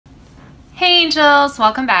Hey Angels,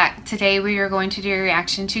 welcome back. Today we are going to do a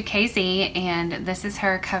reaction to KZ, and this is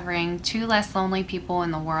her covering Two Less Lonely People in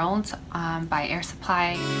the World by Air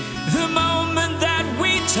Supply. The moment that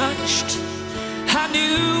we touched, I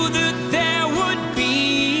knew that there would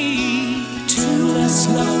be two less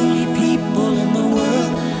lonely people in the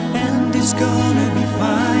world, and it's gonna be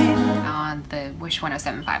fine. On the Wish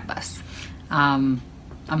 1075 bus.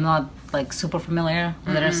 I'm not like super familiar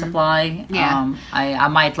with Air Supply. Yeah. I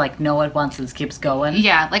might like know it once it keeps going.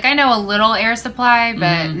 Yeah, like I know a little Air Supply,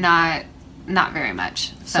 but not very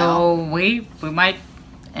much. So we might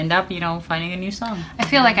end up, finding a new song. I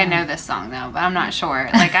feel like I know this song though, but I'm not sure.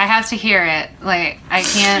 Like I have to hear it. Like I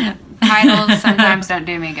can't. Titles sometimes don't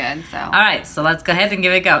do me good. So. All right, so let's go ahead and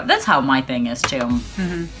give it a go. That's how my thing is too.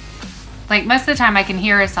 Like most of the time, I can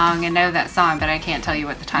hear a song and know that song, but I can't tell you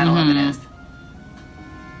what the title of it is.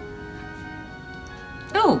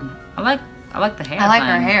 Oh, I like the hair. I like thing.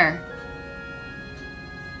 her hair.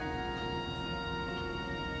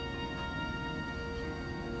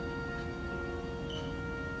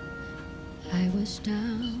 I was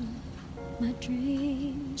down, my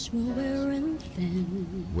dreams were wearing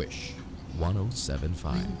thin. Wish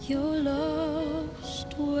 1075. When you're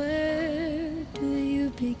lost, where do you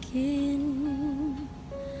begin?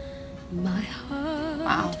 My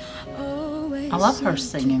heart always I love her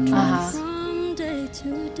singing voice. from day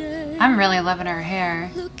to day. I'm really loving her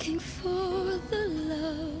hair. Looking for the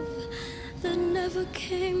love that never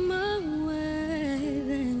came my way.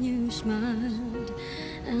 Then you smiled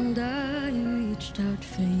and I reached out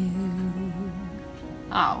for you.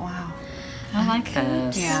 Oh wow. I like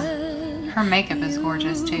this. Yeah. Her makeup is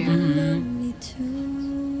gorgeous too.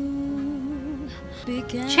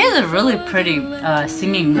 She has a really pretty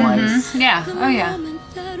singing voice. Yeah. Oh yeah.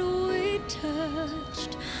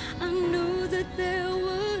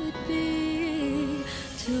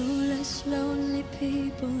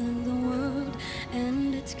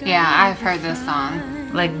 Yeah, I've heard this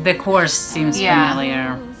song. Like the chorus seems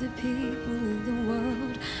familiar.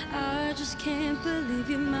 I just can't believe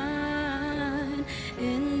you're mine.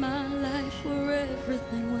 In my life where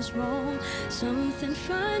everything was wrong, something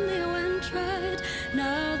finally went right.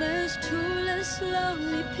 Now there's two less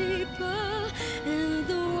lonely people in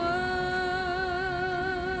the world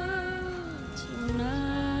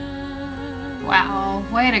tonight. Wow,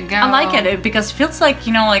 way to go. I like it because it feels like,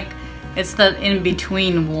 like it's the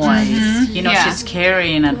in-between voice. She's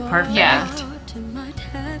carrying it perfect. Yeah.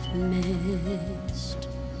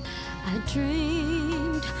 I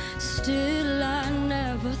dreamed, still I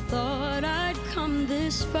never thought I'd come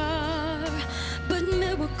this far, but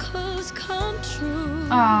miracles come true.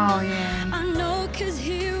 Oh yeah. I know, 'cause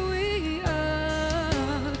here we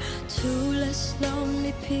are, two less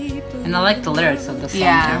lonely people. And I like the lyrics of the song too.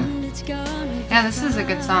 Yeah, this is a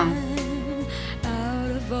good song.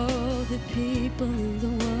 Out of all the people in the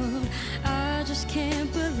world, I just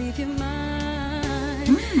can't believe you're mine.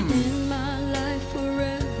 In my life where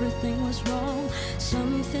everything was wrong,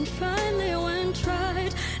 something finally went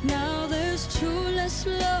right. Now there's two less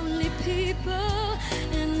lonely people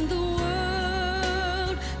in the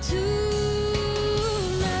world tonight.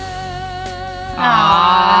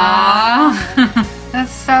 Aww.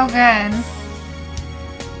 That's so good.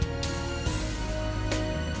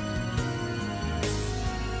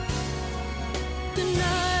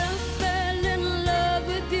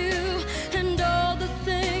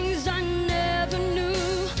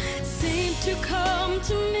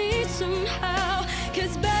 To me somehow,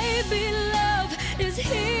 'cause baby love is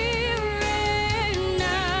here and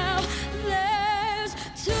now. There's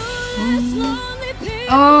two less lonely people.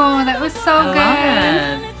 Oh, that was so good.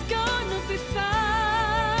 And it's gonna be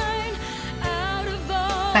fine. Out of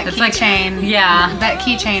all That It's key like- change. yeah. That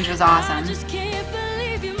key change was awesome. I just can't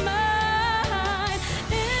believe you're mine.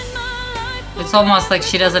 In my life It's almost like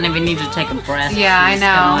she doesn't even need to take a breath. Yeah, I She's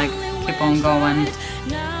know. kinda, like keep on going.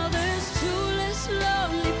 now there's two less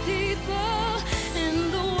lonely people in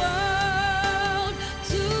the world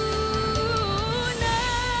tonight.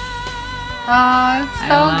 Oh, it's I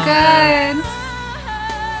so love good.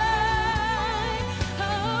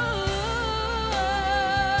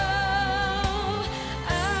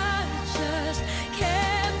 I just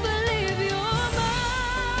can't believe you're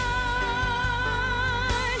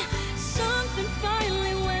mine. Something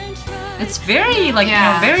finally went right. It's very like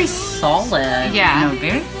very solid. Yeah.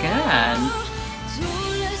 Very good. Two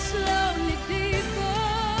less lonely people,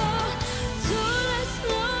 two less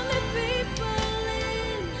lonely people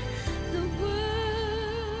in the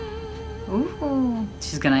world. Ooh.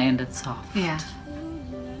 She's gonna end it soft. Yeah.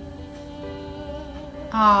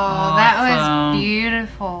 Oh, that was Awesome.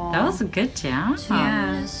 beautiful. That was a good job.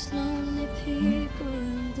 Yeah. Less lonely people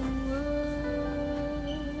in the world.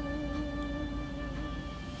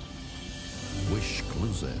 Wish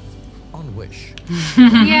exclusive on Wish.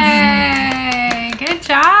 Yay! Good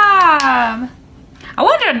job. I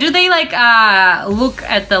wonder, do they like look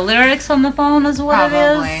at the lyrics on the phone as what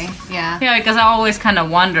Probably. it is? Yeah. Yeah, because I always kind of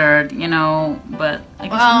wondered, you know, but I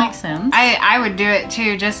guess it makes sense. I would do it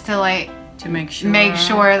too, just to like to make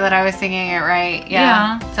sure that I was singing it right.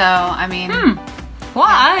 Yeah. So I mean.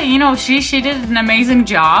 Well, you know, she did an amazing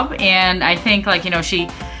job, and I think like, you know,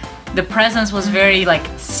 the presence was very like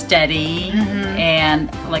steady and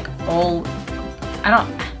like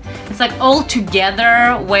it's like all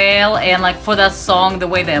together well, and like for that song, the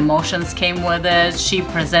way the emotions came with it, she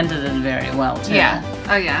presented it very well too. Yeah.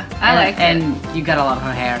 Oh yeah. I liked it. And you gotta love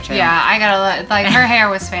her hair too. Yeah, I gotta love, like, her hair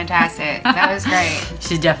was fantastic. That was great.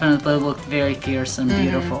 She definitely looked very fierce and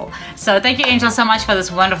beautiful. So thank you, Angel, so much for this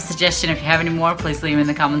wonderful suggestion. If you have any more, please leave them in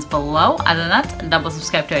the comments below. Other than that, double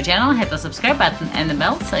subscribe to our channel, hit the subscribe button and the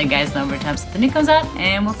bell so you guys know every time something new comes out,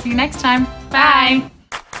 and we'll see you next time. Bye!